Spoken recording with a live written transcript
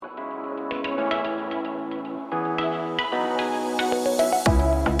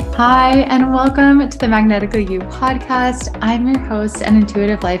Hi, and welcome to the Magnetically You podcast. I'm your host and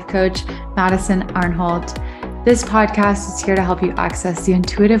intuitive life coach, Madison Arnholt. This podcast is here to help you access the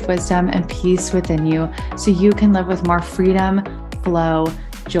intuitive wisdom and peace within you so you can live with more freedom, flow,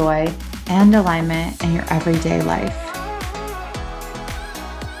 joy, and alignment in your everyday life.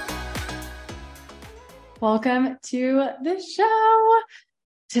 Welcome to the show.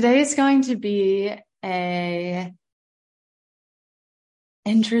 Today is going to be a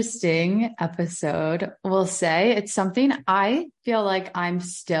interesting episode, we'll say. It's something I feel like I'm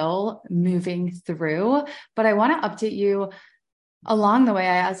still moving through, but I want to update you along the way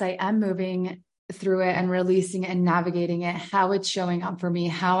as I am moving through it and releasing it and navigating it, how it's showing up for me,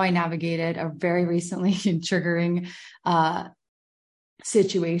 how I navigated a very recently triggering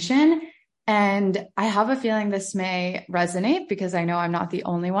situation. And I have a feeling this may resonate because I know I'm not the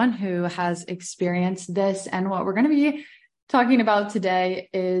only one who has experienced this. And what we're going to be talking about today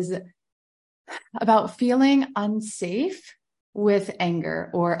is about feeling unsafe with anger,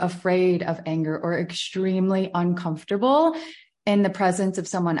 or afraid of anger, or extremely uncomfortable in the presence of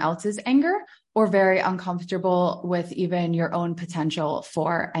someone else's anger, or very uncomfortable with even your own potential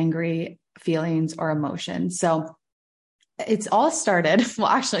for angry feelings or emotions. So it's all started. Well,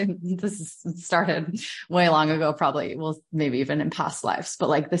 actually, started way long ago, probably, well, maybe even in past lives, but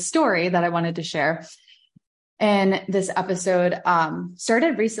like the story that I wanted to share in this episode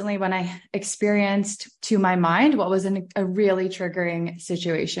started recently when I experienced, to my mind, what was a really triggering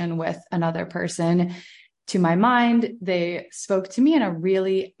situation with another person. To my mind, they spoke to me in a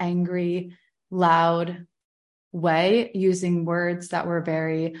really angry, loud way, using words that were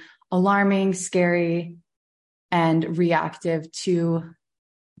very alarming, scary, and reactive to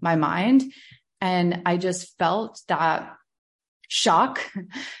my mind. And I just felt that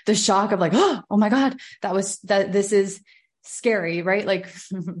the shock of like, oh my God, this is scary, right? Like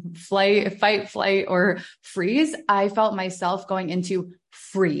fight, flight, or freeze. I felt myself going into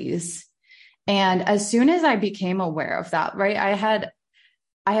freeze. And as soon as I became aware of that, right, I had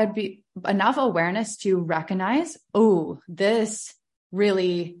enough awareness to recognize, oh, this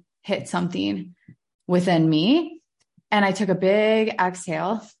really hit something within me. And I took a big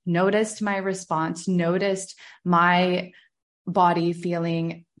exhale, noticed my response, noticed my body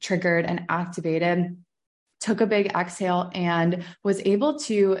feeling triggered and activated, took a big exhale, and was able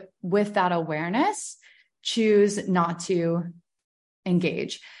to, with that awareness, choose not to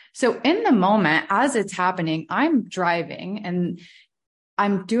engage. So in the moment, as it's happening, I'm driving and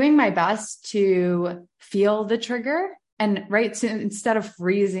I'm doing my best to feel the trigger. And right, so instead of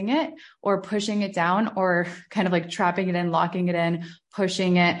freezing it or pushing it down or kind of like trapping it in, locking it in,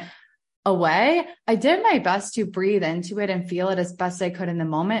 pushing it away, I did my best to breathe into it and feel it as best I could in the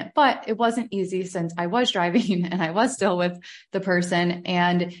moment. But it wasn't easy since I was driving and I was still with the person.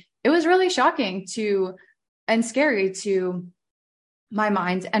 And it was really shocking and scary to my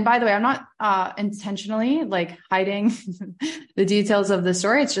mind. And by the way, I'm not intentionally like hiding the details of the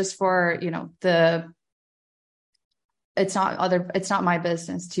story. It's just for, it's not my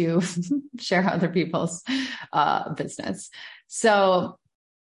business to share other people's business. So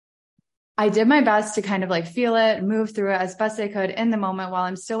I did my best to kind of like feel it, move through it as best I could in the moment while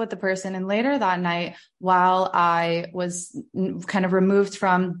I'm still with the person. And later that night, while I was kind of removed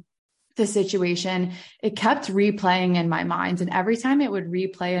from the situation, it kept replaying in my mind. And every time it would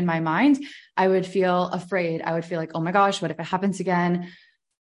replay in my mind, I would feel afraid. I would feel like, oh my gosh, what if it happens again?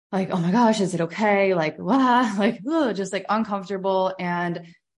 Like, oh my gosh, is it okay? Like, just like uncomfortable and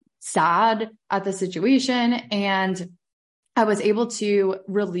sad at the situation. And I was able to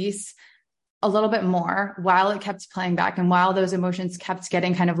release a little bit more while it kept playing back. And while those emotions kept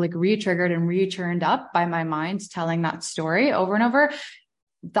getting kind of like re-triggered and returned up by my mind, telling that story over and over.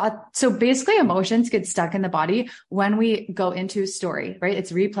 So basically emotions get stuck in the body when we go into story, right?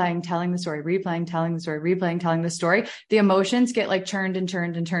 It's replaying, telling the story, replaying, telling the story, replaying, telling the story. The emotions get like churned and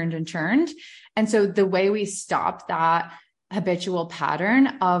churned and churned and churned. And so the way we stop that habitual pattern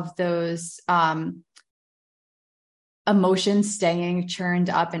of those, emotions staying churned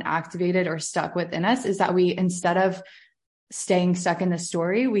up and activated or stuck within us is that we, instead of staying stuck in the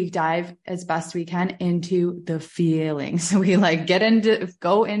story, we dive as best we can into the feeling. So we like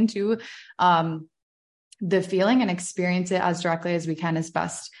go into the feeling and experience it as directly as we can, as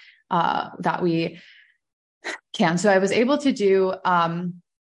best that we can. So I was able to do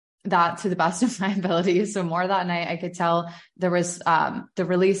that to the best of my ability. So more that night, I could tell there was the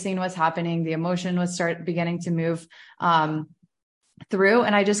releasing was happening. The emotion was beginning to move through.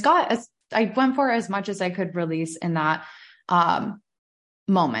 And I went for as much as I could release in that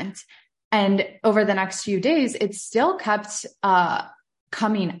moment. And over the next few days, it still kept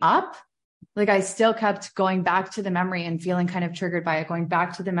coming up, like I still kept going back to the memory and feeling kind of triggered by it, going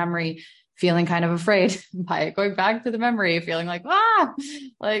back to the memory, feeling kind of afraid by it, going back to the memory, feeling like,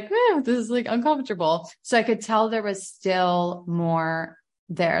 this is like uncomfortable. So I could tell there was still more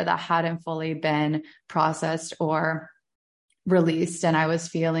there that hadn't fully been processed or released. And I was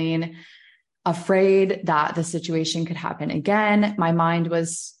feeling afraid that the situation could happen again. My mind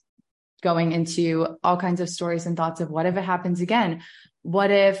was going into all kinds of stories and thoughts of what if it happens again?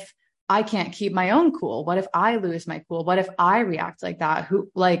 What if I can't keep my own cool? What if I lose my cool? What if I react like that?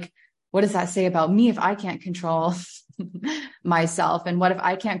 What does that say about me if I can't control myself? And what if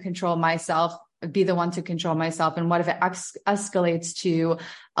I can't control myself, be the one to control myself? And what if it escalates to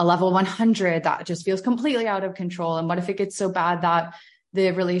a level 100 that just feels completely out of control? And what if it gets so bad that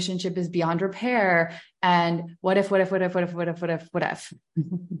the relationship is beyond repair? And what if,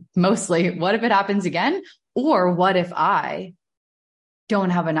 mostly, what if it happens again? Or what if I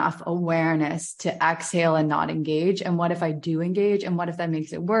don't have enough awareness to exhale and not engage? And what if I do engage? And what if that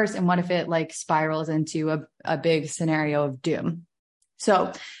makes it worse? And what if it like spirals into a big scenario of doom?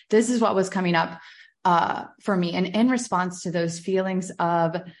 So this is what was coming up for me. And in response to those feelings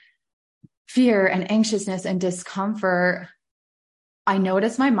of fear and anxiousness and discomfort, I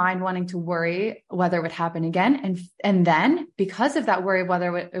noticed my mind wanting to worry whether it would happen again. And then because of that worry,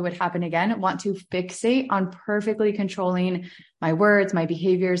 whether it would happen again, want to fixate on perfectly controlling my words, my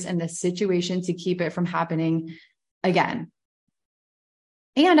behaviors, and the situation to keep it from happening again.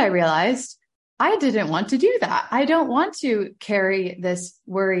 And I realized I didn't want to do that. I don't want to carry this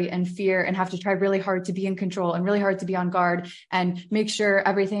worry and fear and have to try really hard to be in control and really hard to be on guard and make sure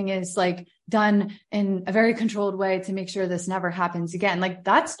everything is like done in a very controlled way to make sure this never happens again. Like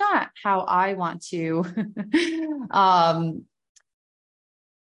that's not how I want to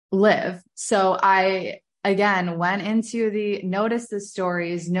live. So I, again, went into notice the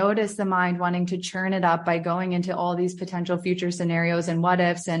stories, notice the mind wanting to churn it up by going into all these potential future scenarios and what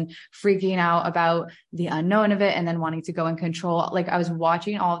ifs and freaking out about the unknown of it and then wanting to go and control. Like I was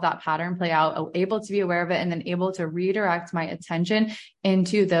watching all of that pattern play out, able to be aware of it and then able to redirect my attention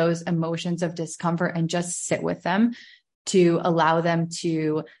into those emotions of discomfort and just sit with them to allow them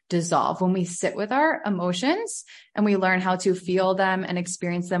to dissolve. When we sit with our emotions and we learn how to feel them and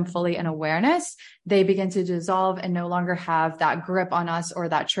experience them fully in awareness, they begin to dissolve and no longer have that grip on us or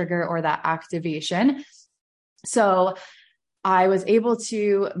that trigger or that activation. So I was able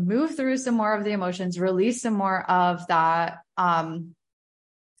to move through some more of the emotions, release some more of that,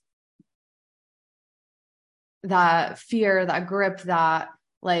 that fear, that grip, that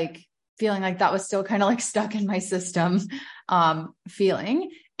like feeling like that was still kind of like stuck in my system, feeling.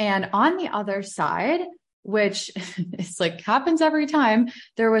 And on the other side, which is like happens every time,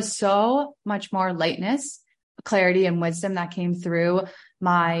 there was so much more lightness, clarity, and wisdom that came through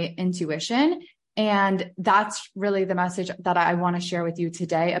my intuition. And that's really the message that I want to share with you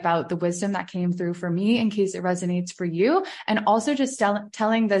today about the wisdom that came through for me in case it resonates for you. And also just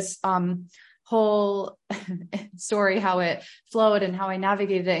telling this, whole story, how it flowed and how I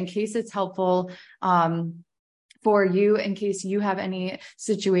navigated it in case it's helpful for you, in case you have any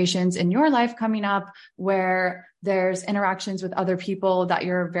situations in your life coming up where there's interactions with other people that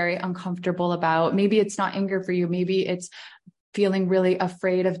you're very uncomfortable about. Maybe it's not anger for you. Maybe it's feeling really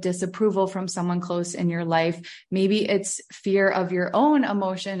afraid of disapproval from someone close in your life. Maybe it's fear of your own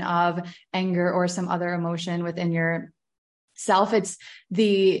emotion of anger or some other emotion within yourself.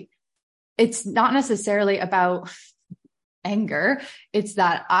 It's not necessarily about anger. It's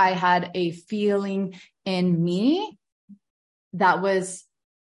that I had a feeling in me that was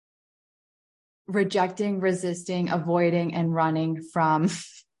rejecting, resisting, avoiding, and running from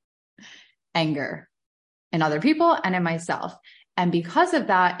anger in other people and in myself. And because of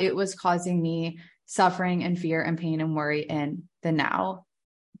that, it was causing me suffering and fear and pain and worry in the now.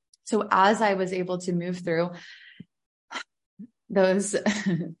 So as I was able to move through those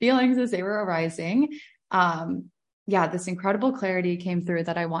feelings as they were arising, this incredible clarity came through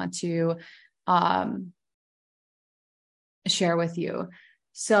that I want to share with you.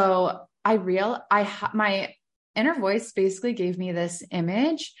 So my inner voice basically gave me this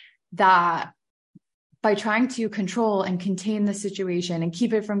image that by trying to control and contain the situation and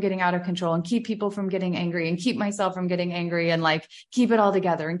keep it from getting out of control and keep people from getting angry and keep myself from getting angry and like keep it all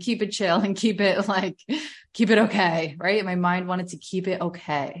together and keep it chill and keep it okay, right? My mind wanted to keep it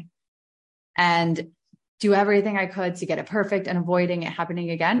okay and do everything I could to get it perfect and avoiding it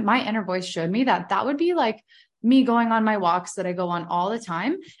happening again. My inner voice showed me that would be like me going on my walks that I go on all the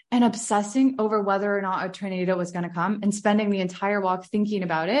time and obsessing over whether or not a tornado was going to come and spending the entire walk thinking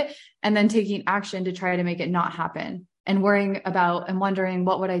about it and then taking action to try to make it not happen. and worrying about and wondering,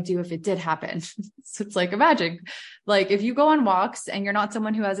 what would I do if it did happen? So it's like, imagine, like if you go on walks and you're not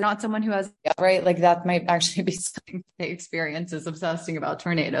someone who has, right? Like that might actually be something they experience, is obsessing about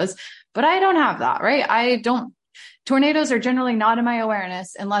tornadoes, but I don't have that, right? Tornadoes are generally not in my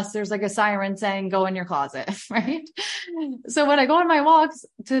awareness unless there's like a siren saying, go in your closet, right? So when I go on my walks,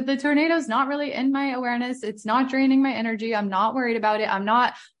 the tornado's not really in my awareness. It's not draining my energy. I'm not worried about it. I'm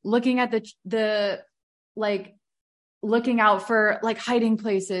not looking at like looking out for like hiding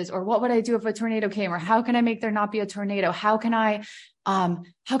places, or what would I do if a tornado came, or how can I make there not be a tornado? How can I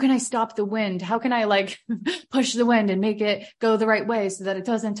stop the wind? How can I like push the wind and make it go the right way so that it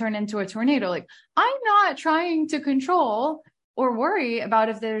doesn't turn into a tornado? Like, I'm not trying to control or worry about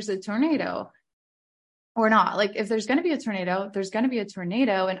if there's a tornado or not. Like, if there's going to be a tornado, there's going to be a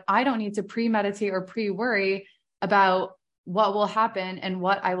tornado, and I don't need to premeditate or pre-worry about what will happen and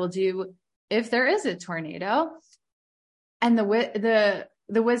what I will do if there is a tornado. And the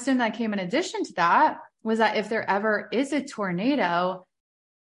wisdom that came in addition to that was that if there ever is a tornado,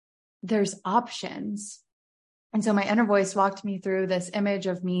 there's options. And so my inner voice walked me through this image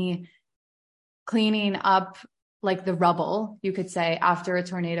of me cleaning up like the rubble, you could say, after a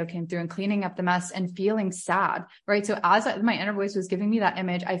tornado came through, and cleaning up the mess and feeling sad, right? So as my inner voice was giving me that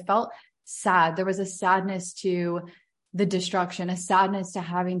image, I felt sad. There was a sadness to the destruction, a sadness to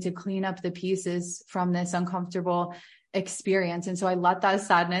having to clean up the pieces from this uncomfortable experience. And so I let that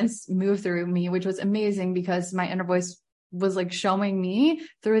sadness move through me, which was amazing, because my inner voice was like showing me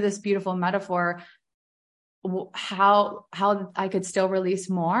through this beautiful metaphor how I could still release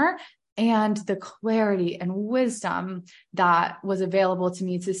more, and the clarity and wisdom that was available to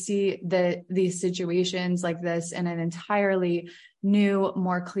me to see these situations like this in an entirely new,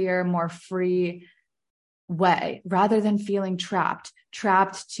 more clear, more free way, rather than feeling trapped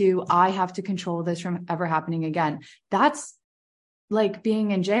to, I have to control this from ever happening again. That's like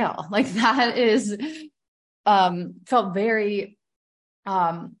being in jail. Like that is, felt very,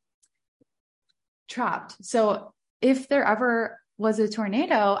 trapped. So if there ever was a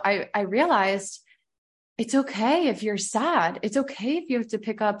tornado, I realized it's okay if you're sad. It's okay if you have to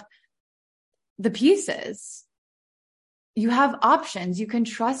pick up the pieces. You have options. You can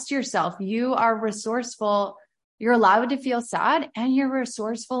trust yourself. You are resourceful. You're allowed to feel sad, and you're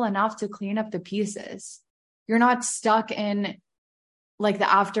resourceful enough to clean up the pieces. You're not stuck in like the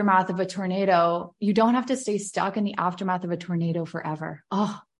aftermath of a tornado. You don't have to stay stuck in the aftermath of a tornado forever.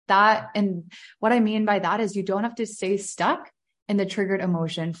 And what I mean by that is you don't have to stay stuck in the triggered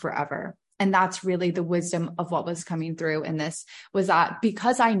emotion forever. And that's really the wisdom of what was coming through in this, was that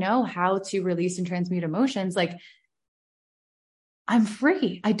because I know how to release and transmute emotions, like I'm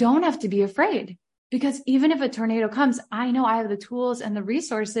free. I don't have to be afraid, because even if a tornado comes, I know I have the tools and the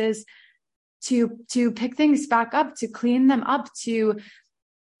resources to pick things back up, to clean them up, to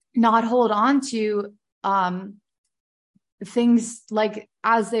not hold on to things like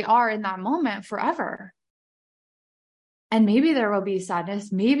as they are in that moment forever. And maybe there will be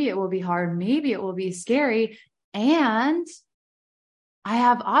sadness. Maybe it will be hard. Maybe it will be scary. And I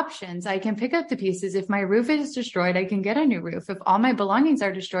have options. I can pick up the pieces. If my roof is destroyed, I can get a new roof. If all my belongings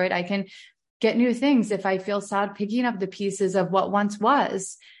are destroyed, I can get new things. If I feel sad, picking up the pieces of what once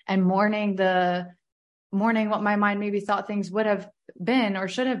was and mourning what my mind maybe thought things would have been or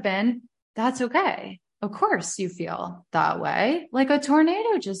should have been, that's okay. Of course you feel that way. Like a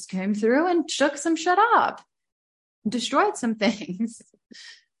tornado just came through and shook some shit up, destroyed some things.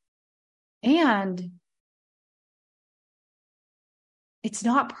 And it's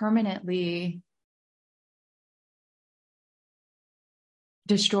not permanently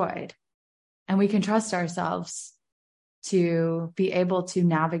destroyed. And we can trust ourselves to be able to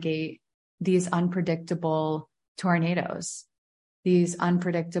navigate these unpredictable tornadoes, these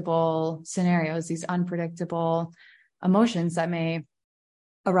unpredictable scenarios, these unpredictable emotions that may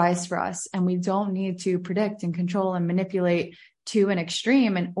arise for us. And we don't need to predict and control and manipulate to an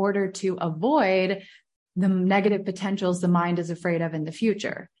extreme in order to avoid the negative potentials the mind is afraid of in the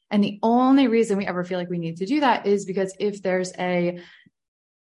future. And the only reason we ever feel like we need to do that is because if there's a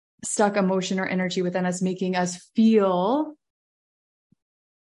stuck emotion or energy within us making us feel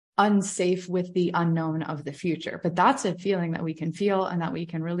unsafe with the unknown of the future. But that's a feeling that we can feel and that we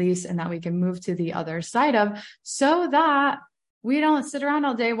can release and that we can move to the other side of, so that we don't sit around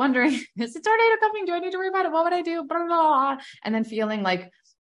all day wondering, is the tornado coming? Do I need to worry about it? What would I do? Blah, blah, blah. And then feeling like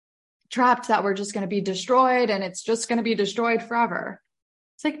trapped that we're just going to be destroyed and it's just going to be destroyed forever.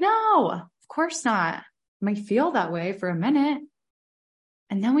 It's like, no, of course not. I might feel that way for a minute.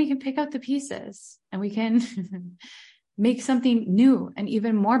 And then we can pick up the pieces and we can make something new and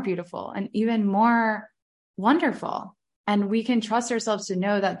even more beautiful and even more wonderful. And we can trust ourselves to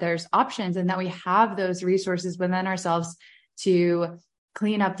know that there's options and that we have those resources within ourselves to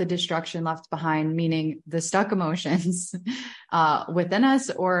clean up the destruction left behind, meaning the stuck emotions within us,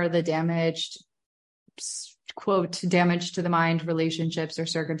 or the damaged, quote, damage to the mind, relationships or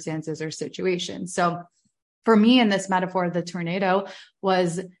circumstances or situations. So for me, in this metaphor, the tornado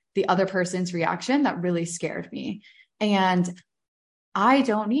was the other person's reaction that really scared me. And I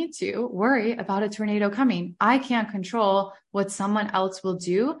don't need to worry about a tornado coming. I can't control what someone else will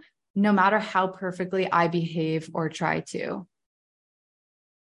do, no matter how perfectly I behave or try to.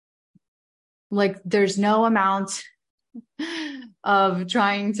 Like, there's no amount of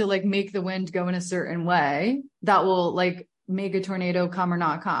trying to like make the wind go in a certain way that will like make a tornado come or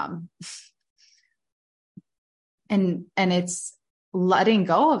not come. And it's letting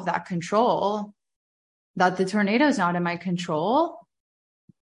go of that control, that the tornado is not in my control.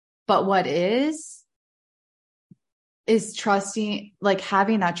 But what is trusting, like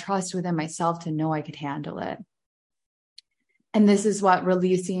having that trust within myself to know I could handle it. And this is what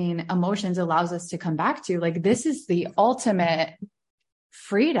releasing emotions allows us to come back to. Like, this is the ultimate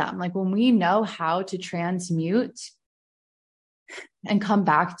freedom. Like, when we know how to transmute and come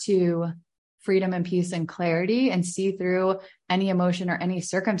back to freedom and peace and clarity and see through any emotion or any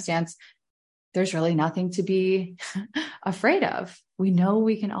circumstance, there's really nothing to be afraid of. We know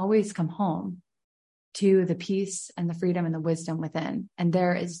we can always come home to the peace and the freedom and the wisdom within. And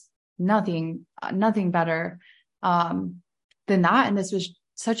there is nothing better than that. And this was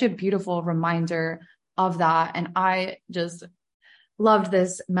such a beautiful reminder of that. And I just loved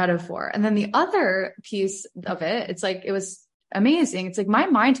this metaphor. And then the other piece of it, it's like, it was amazing. It's like my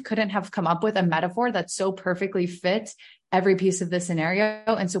mind couldn't have come up with a metaphor that so perfectly fit every piece of the scenario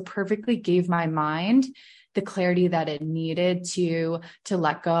and so perfectly gave my mind the clarity that it needed to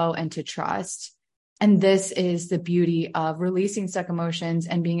let go and to trust. And this is the beauty of releasing stuck emotions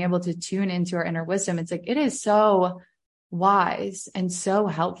and being able to tune into our inner wisdom. It's like, it is so wise and so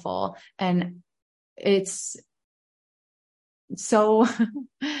helpful. And it's so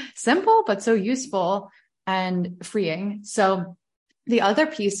simple, but so useful and freeing. So the other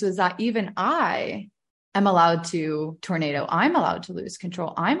piece was that even I am allowed to tornado. I'm allowed to lose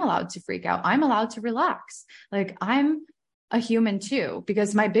control. I'm allowed to freak out. I'm allowed to relax. Like, I'm a human too,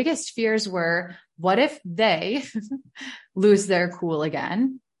 because my biggest fears were, what if they lose their cool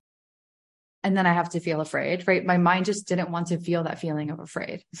again? And then I have to feel afraid, right? My mind just didn't want to feel that feeling of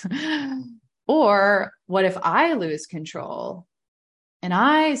afraid. Or what if I lose control and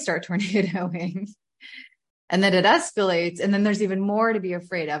I start tornadoing? And then it escalates. And then there's even more to be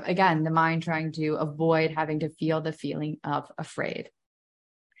afraid of. Again, the mind trying to avoid having to feel the feeling of afraid.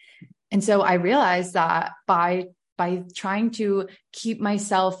 And so I realized that by trying to keep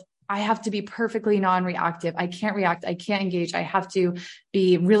myself, I have to be perfectly non-reactive. I can't react. I can't engage. I have to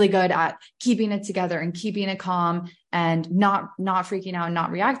be really good at keeping it together and keeping it calm and not freaking out and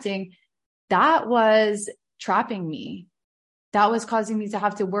not reacting. That was trapping me. That was causing me to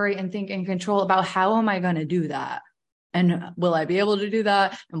have to worry and think and control about, how am I going to do that? And will I be able to do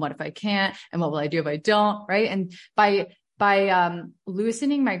that? And what if I can't? And what will I do if I don't? Right. And by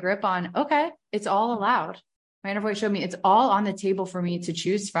loosening my grip on, okay, it's all allowed. My inner voice showed me it's all on the table for me to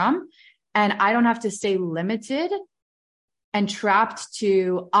choose from. And I don't have to stay limited and trapped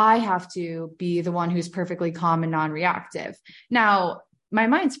to, I have to be the one who's perfectly calm and non-reactive. Now, my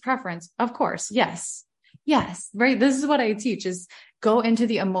mind's preference, of course, yes, right. This is what I teach, is go into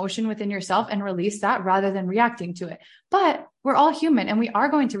the emotion within yourself and release that rather than reacting to it. But we're all human and we are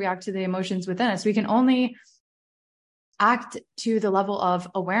going to react to the emotions within us. We can only act to the level of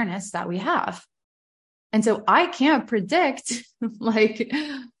awareness that we have. And so I can't predict like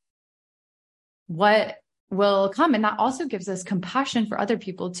what will come. And that also gives us compassion for other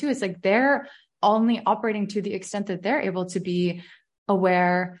people too. It's like they're only operating to the extent that they're able to be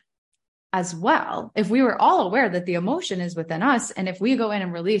aware as well. If we were all aware that the emotion is within us, and if we go in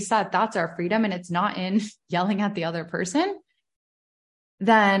and release that, that's our freedom, and it's not in yelling at the other person,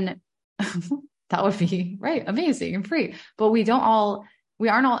 then that would be right, amazing and free. But we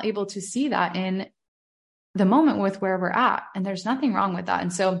aren't all able to see that in the moment with where we're at. And there's nothing wrong with that.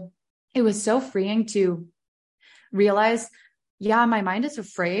 And so it was so freeing to realize, yeah, my mind is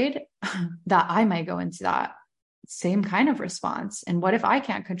afraid that I might go into that same kind of response. And what if I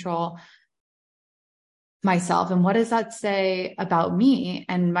can't control myself? And what does that say about me?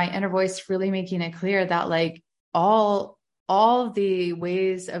 And my inner voice really making it clear that like all the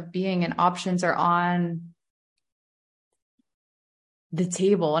ways of being and options are on the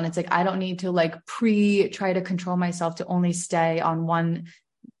table. And it's like, I don't need to like try to control myself to only stay on one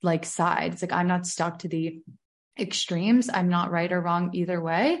like side. It's like, I'm not stuck to the extremes. I'm not right or wrong either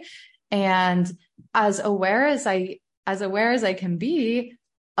way. And as aware as I can be,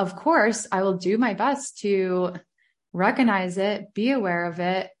 of course, I will do my best to recognize it, be aware of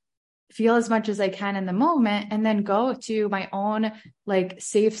it, feel as much as I can in the moment, and then go to my own like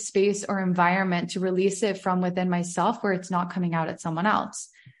safe space or environment to release it from within myself where it's not coming out at someone else.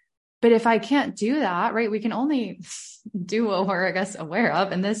 But if I can't do that, right, we can only do what we're, I guess, aware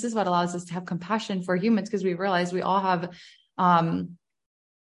of. And this is what allows us to have compassion for humans, because we realize we all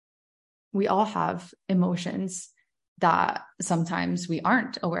have emotions that sometimes we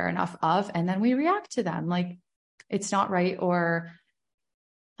aren't aware enough of. And then we react to them like it's not right or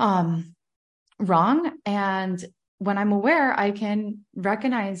wrong. And when I'm aware, I can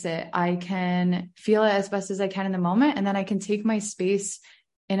recognize it. I can feel it as best as I can in the moment. And then I can take my space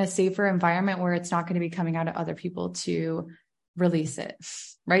in a safer environment where it's not going to be coming out at other people to release it.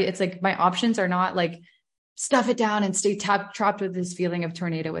 Right. It's like my options are not like stuff it down and stay trapped with this feeling of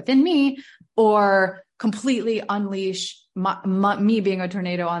tornado within me, or completely unleash me being a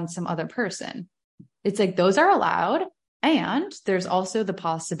tornado on some other person. It's like those are allowed. And there's also the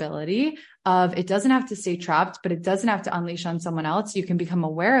possibility of it doesn't have to stay trapped, but it doesn't have to unleash on someone else. You can become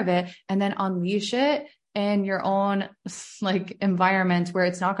aware of it and then unleash it in your own like environment where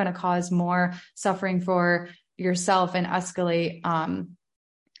it's not going to cause more suffering for yourself and escalate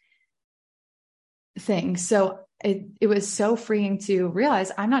things. So it was so freeing to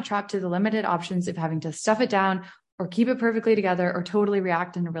realize I'm not trapped to the limited options of having to stuff it down or keep it perfectly together or totally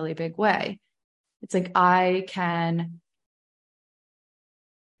react in a really big way. It's like I can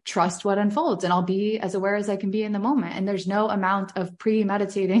trust what unfolds and I'll be as aware as I can be in the moment. And there's no amount of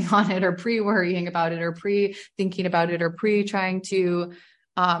pre-meditating on it or pre-worrying about it or pre-thinking about it or pre-trying to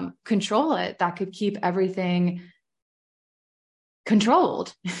control it that could keep everything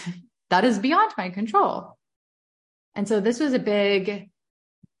controlled. That is beyond my control. And so this was a big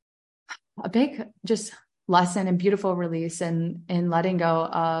just lesson and beautiful release in letting go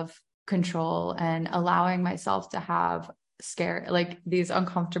of control and allowing myself to have like these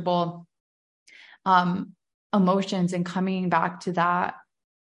uncomfortable emotions and coming back to that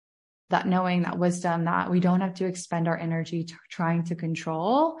knowing, that wisdom, that we don't have to expend our energy trying to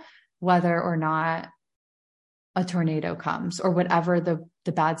control whether or not a tornado comes or whatever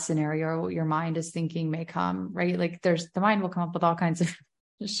the bad scenario your mind is thinking may come, right? Like the mind will come up with all kinds of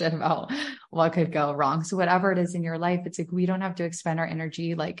shit about what could go wrong. So whatever it is in your life, it's like, we don't have to expend our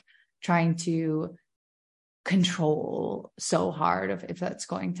energy, like trying to control so hard if that's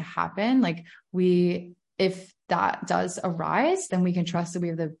going to happen. Like if that does arise, then we can trust that we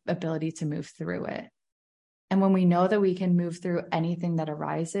have the ability to move through it. And when we know that we can move through anything that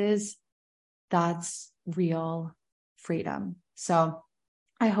arises, that's real freedom. So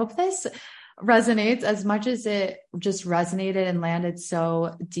I hope this resonates as much as it just resonated and landed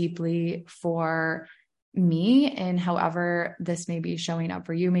so deeply for me, and however this may be showing up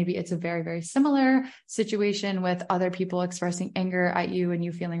for you. Maybe it's a very, very similar situation with other people expressing anger at you and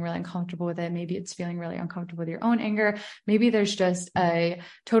you feeling really uncomfortable with it. Maybe it's feeling really uncomfortable with your own anger. Maybe there's just a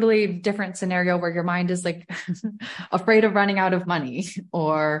totally different scenario where your mind is like afraid of running out of money,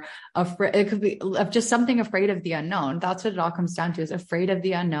 or it could be just something afraid of the unknown. That's what it all comes down to, is afraid of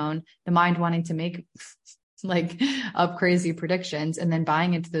the unknown, the mind wanting to make like up crazy predictions and then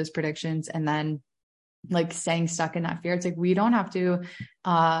buying into those predictions and then like staying stuck in that fear. It's like, we don't have to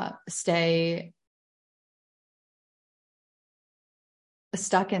stay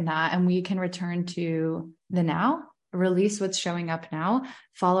stuck in that, and we can return to the now, release what's showing up now,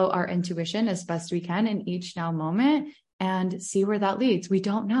 follow our intuition as best we can in each now moment, and see where that leads. We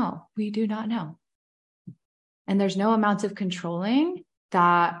don't know. We do not know. And there's no amount of controlling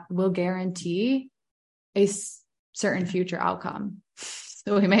that will guarantee a certain future outcome.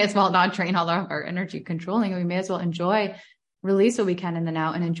 So we may as well not drain all of our energy controlling. We may as well release what we can in the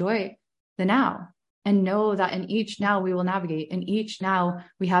now and enjoy the now, and know that in each now we will navigate. In each now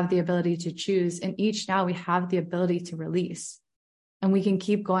we have the ability to choose. In each now we have the ability to release, and we can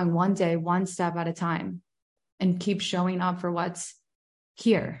keep going one day, one step at a time, and keep showing up for what's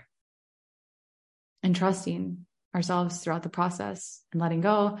here and trusting ourselves throughout the process and letting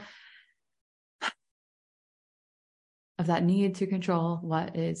go of that need to control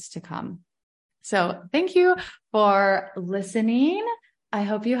what is to come. So thank you for listening. I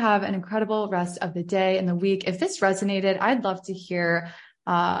hope you have an incredible rest of the day and the week. If this resonated, I'd love to hear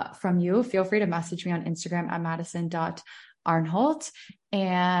from you. Feel free to message me on Instagram at madison.arnholt.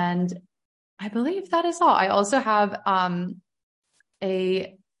 And I believe that is all. I also have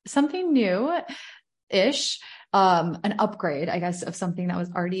something new-ish an upgrade, I guess, of something that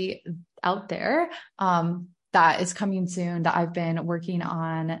was already out there. That is coming soon that I've been working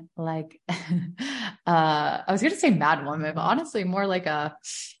on, like, I was going to say mad woman, but honestly more like a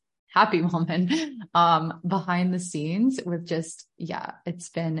happy woman, behind the scenes with just, yeah, it's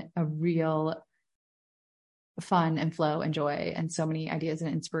been a real fun and flow and joy and so many ideas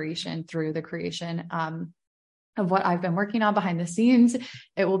and inspiration through the creation, of what I've been working on behind the scenes.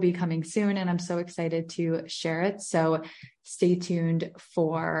 It will be coming soon and I'm so excited to share it. So stay tuned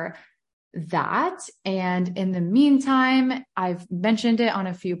for that. And in the meantime, I've mentioned it on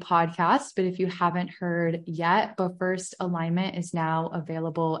a few podcasts, but if you haven't heard yet, But First Alignment is now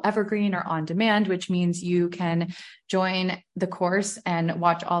available evergreen or on demand, which means you can join the course and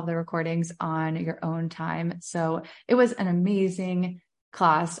watch all the recordings on your own time. So it was an amazing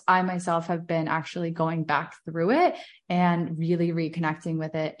class. I myself have been actually going back through it and really reconnecting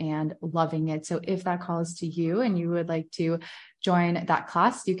with it and loving it. So if that calls to you and you would like to join that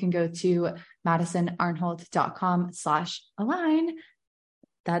class, you can go to madisonarnholt.com/align.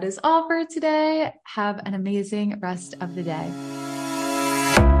 That is all for today. Have an amazing rest of the day.